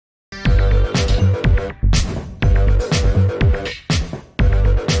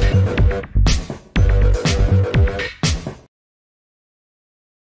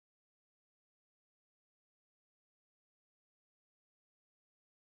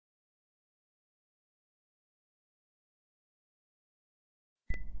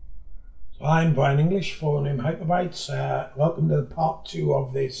I'm Brian English, full name Hyperbytes. Welcome to part 2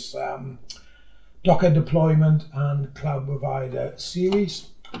 of this Docker deployment and cloud provider series.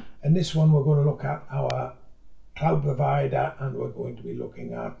 In this one we're going to look at our cloud provider and we're going to be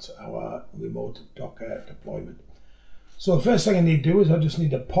looking at our remote Docker deployment. So the first thing I need to do is I just need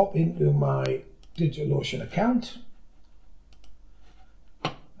to pop into my DigitalOcean account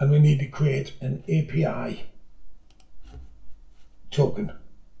and we need to create an API token.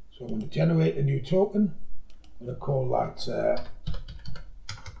 So I'm going to generate a new token. I'm going to call that,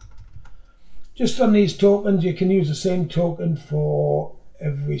 just on these tokens, you can use the same token for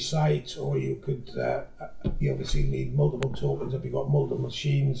every site, or you could, you obviously need multiple tokens if you've got multiple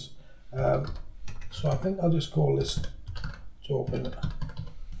machines. So I think I'll just call this token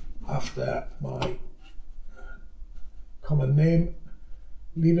after my common name.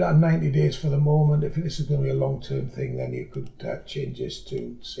 Leave it at 90 days for the moment. If this is going to be a long-term thing, then you could change this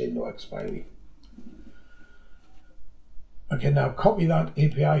to say no expiry. Okay, now copy that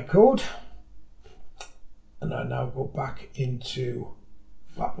API code, and I now go back into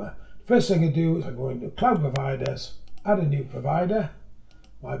Wappler. First thing I do is I go into Cloud Providers, add a new provider.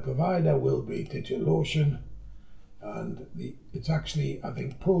 My provider will be DigitalOcean, and it's actually, I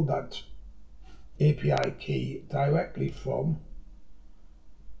think, pulled that API key directly from,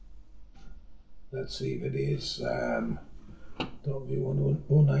 let's see if it is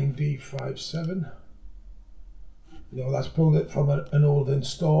W109D57. No, that's pulled it from an old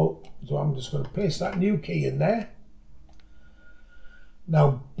install. So I'm just going to paste that new key in there.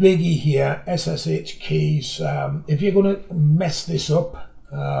 Now, biggie here, SSH keys. If you're going to mess this up,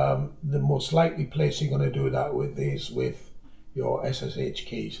 the most likely place you're going to do that with is with your SSH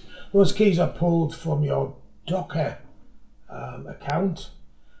keys. Those keys are pulled from your Docker account.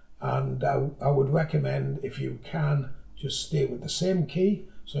 And I would recommend, if you can, just stay with the same key.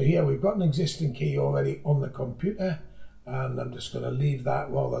 So here we've got an existing key already on the computer, and I'm just going to leave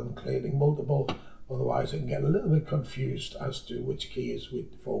that rather than creating multiple, otherwise I can get a little bit confused as to which key is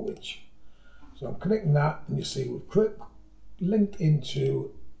for which. So I'm connecting that, and you see we've linked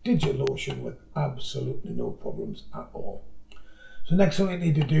into DigitalOcean with absolutely no problems at all. So next thing we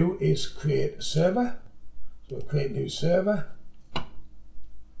need to do is create a server. So we'll create a new server.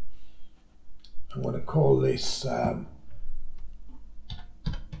 I'm going to call this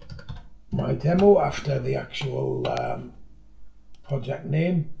my demo after the actual project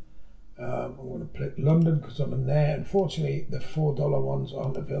name. I'm going to click London because I'm in there. Unfortunately, the $4 ones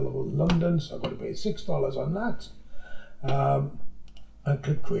aren't available in London, so I've got to pay $6 on that. And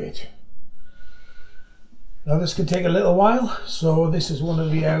click Create. Now this can take a little while, so this is one of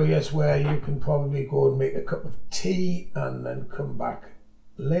the areas where you can probably go and make a cup of tea and then come back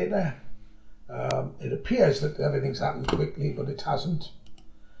later. It appears that everything's happened quickly, but it hasn't.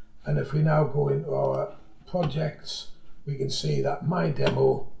 And if we now go into our projects, we can see that my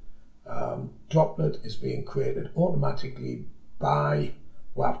demo droplet is being created automatically by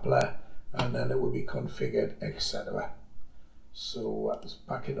Wappler, and then it will be configured, etc. So that's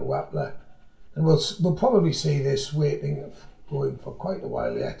back into Wappler, and we'll probably see this going for quite a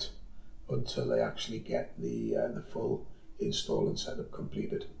while yet until they actually get the full install and setup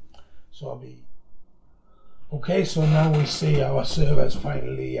completed. So I'll be okay. So now we see our server is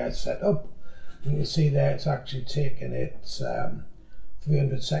finally set up. You can see there it's actually taken it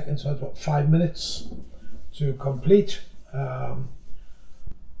 300 seconds, so it's about 5 minutes to complete.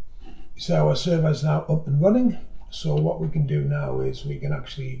 So our server is now up and running. So what we can do now is we can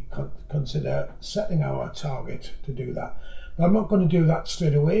actually consider setting our target to do that. But I'm not going to do that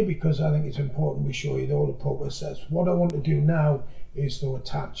straight away because I think it's important we show you all the proper steps. What I want to do now is to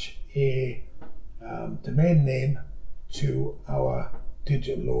attach a domain name to our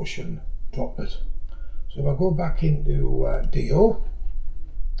DigitalOcean droplet. So if I go back into DO,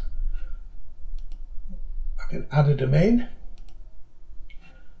 I can add a domain,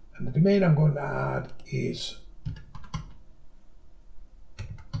 and the domain I'm going to add is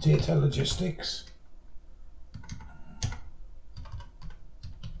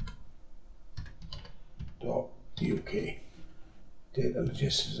datalogistics.uk. Data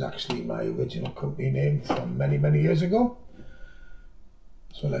Logistics is actually my original company name from many years ago.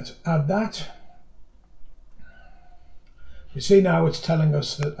 So let's add that. You see now it's telling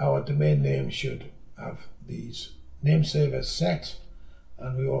us that our domain name should have these name servers set,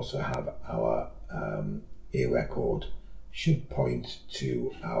 and we also have our A record should point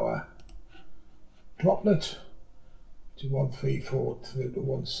to our droplet to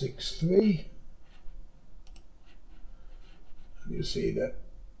 134.163. And you see that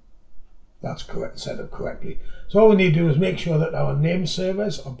that's correct, set up correctly. So all we need to do is make sure that our name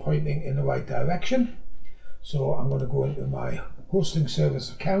servers are pointing in the right direction. So I'm going to go into my hosting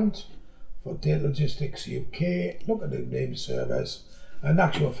service account for Data Logistics UK, look at the name servers. In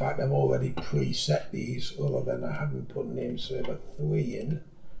actual fact, I've already preset these, other than I haven't put name server 3 in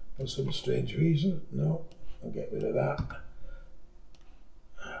for some strange reason. No, I'll get rid of that.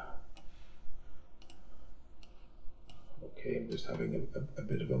 Okay, I'm just having a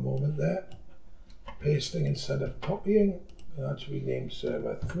bit of a moment there. Pasting instead of copying. That should be name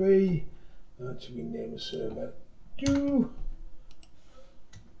server 3. That should be name server 2.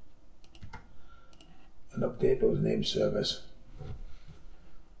 And update those name servers.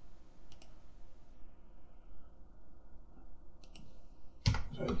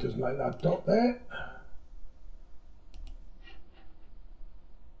 So it doesn't like that dot there.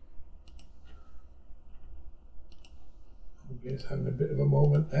 Okay, it's having a bit of a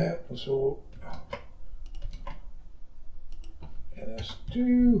moment there. So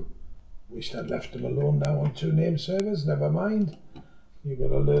NS2. Wish I'd left them alone now on 2 name servers. Never mind. You've got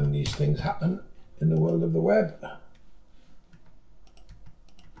to learn these things happen in the world of the web.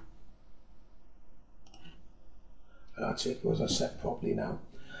 And that's it. Those are set properly now.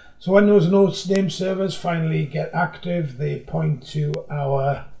 So when those name servers finally get active, they point to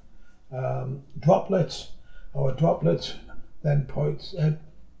our droplet. Our droplet then points to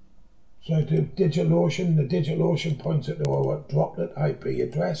DigitalOcean. The DigitalOcean points it to our droplet IP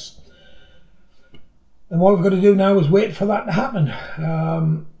address. And what we've got to do now is wait for that to happen.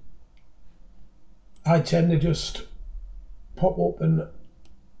 I tend to just pop open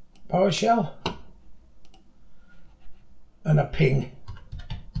PowerShell and a ping.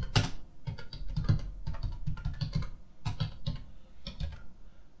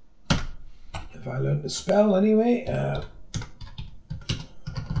 If I learn to spell anyway.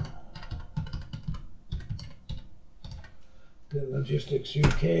 Logistics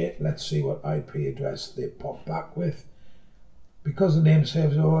UK, let's see what IP address they pop back with. Because the name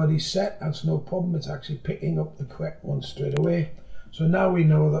servers are already set, that's no problem. It's actually picking up the correct one straight away. So now we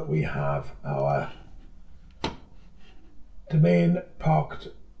know that we have our domain parked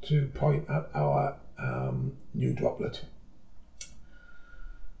to point at our new droplet.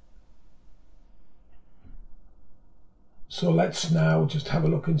 So let's now just have a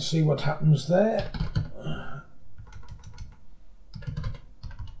look and see what happens there.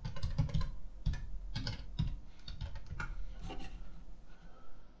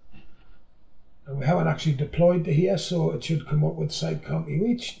 We haven't actually deployed to here, so it should come up with site can't be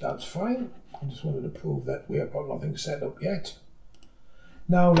reached. That's fine. I just wanted to prove that we have got nothing set up yet.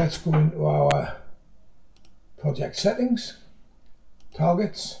 Now let's go into our project settings,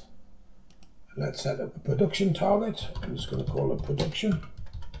 targets. Let's set up a production target. I'm just going to call it production.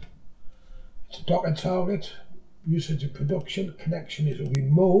 It's a Docker target. Usage of production. Connection is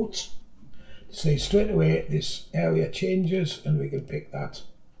remote. Say straight away this area changes, and we can pick that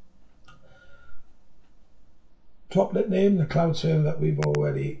droplet name, the cloud server that we've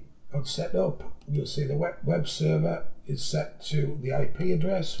already got set up. You'll see the web server is set to the IP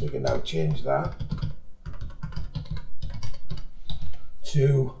address. We can now change that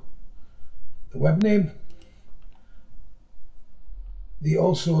to the web name. The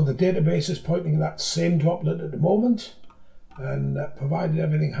database is pointing that same droplet at the moment, and provided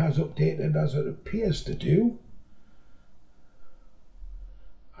everything has updated as it appears to do,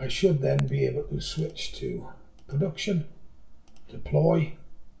 I should then be able to switch to production, deploy,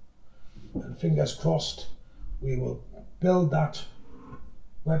 and fingers crossed we will build that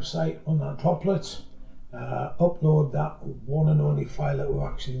website on that droplet, upload that one and only file that we've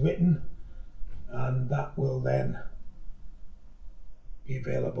actually written, and that will then be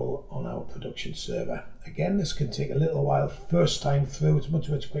available on our production server. Again, this can take a little while first time through. It's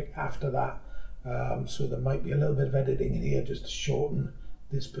much quick after that, so there might be a little bit of editing in here just to shorten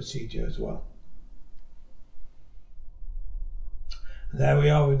this procedure as well. There we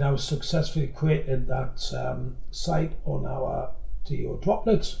are. We've now successfully created that site on our TO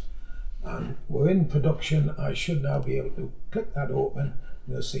droplet, and we're in production. I should now be able to click that open.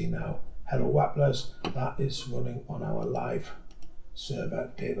 You'll see now, hello Wapplers, that is running on our live server,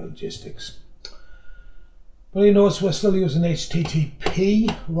 Data Logistics. But you notice we're still using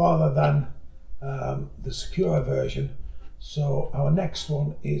HTTP rather than the secure version. So our next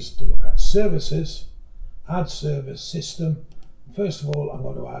one is to look at services, add service system. First of all, I'm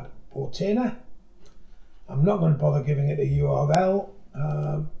going to add Portainer. I'm not going to bother giving it a URL.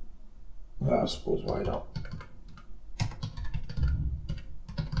 Well, I suppose why not?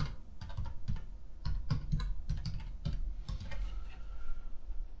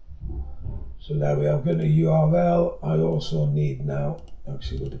 So there we are, I've got a URL. I also need now,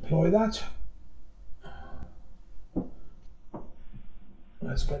 actually we'll deploy that.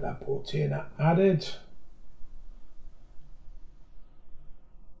 Let's get that container added.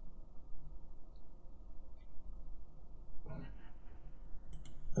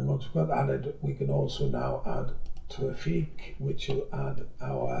 And once we've got that added, we can also now add traffic, which will add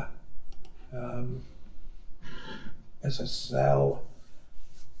our SSL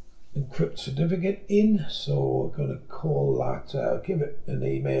encrypt certificate in. So we're going to call that, give it an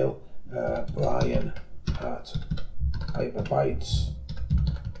email, Brian at hyperbytes.co.uk.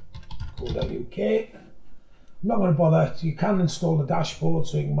 I'm not going to bother. You can install the dashboard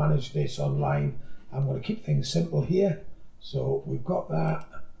so you can manage this online. I'm going to keep things simple here. So we've got that.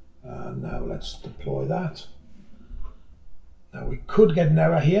 And now let's deploy that. Now we could get an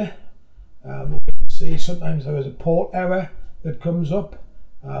error here. See, sometimes there is a port error that comes up,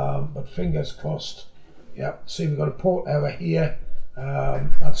 but fingers crossed. Yeah, see, we've got a port error here.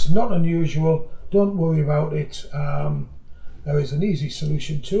 That's not unusual. Don't worry about it. There is an easy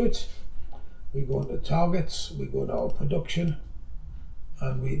solution to it. We go into targets, we go to our production,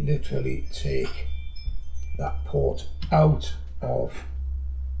 and we literally take that port out of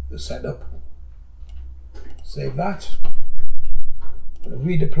the setup. Save that. I'm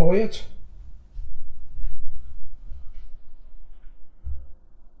going to redeploy it.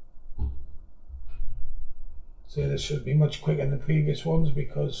 So this should be much quicker than the previous ones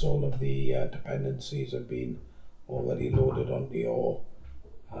because all of the dependencies have been already loaded onto your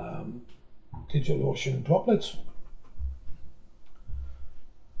DigitalOcean droplets.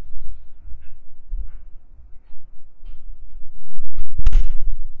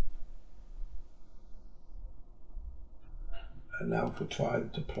 And now if we try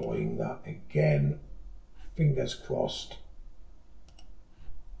deploying that again, fingers crossed,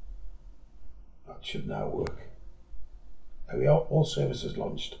 that should now work. There we are, all services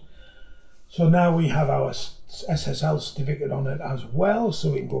launched. So now we have our SSL certificate on it as well,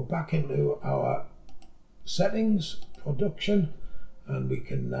 so we can go back into our settings, production, and we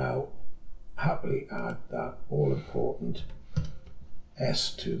can now happily add that all important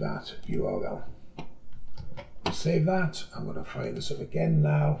S to that URL. Save that. I'm going to fire this up again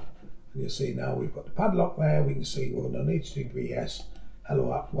now, and you'll see now we've got the padlock there. We can see we're on HTTPS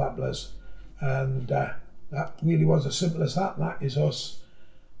hello Wabblers, and that really was as simple as that. That is us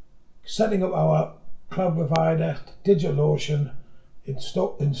setting up our cloud provider, DigitalOcean,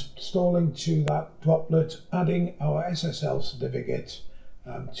 installing to that droplet, adding our SSL certificate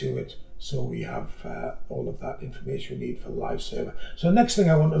to it, so we have all of that information we need for the live server. So the next thing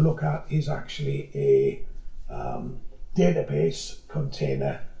I want to look at is actually a database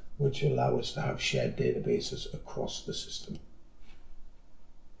container which will allow us to have shared databases across the system.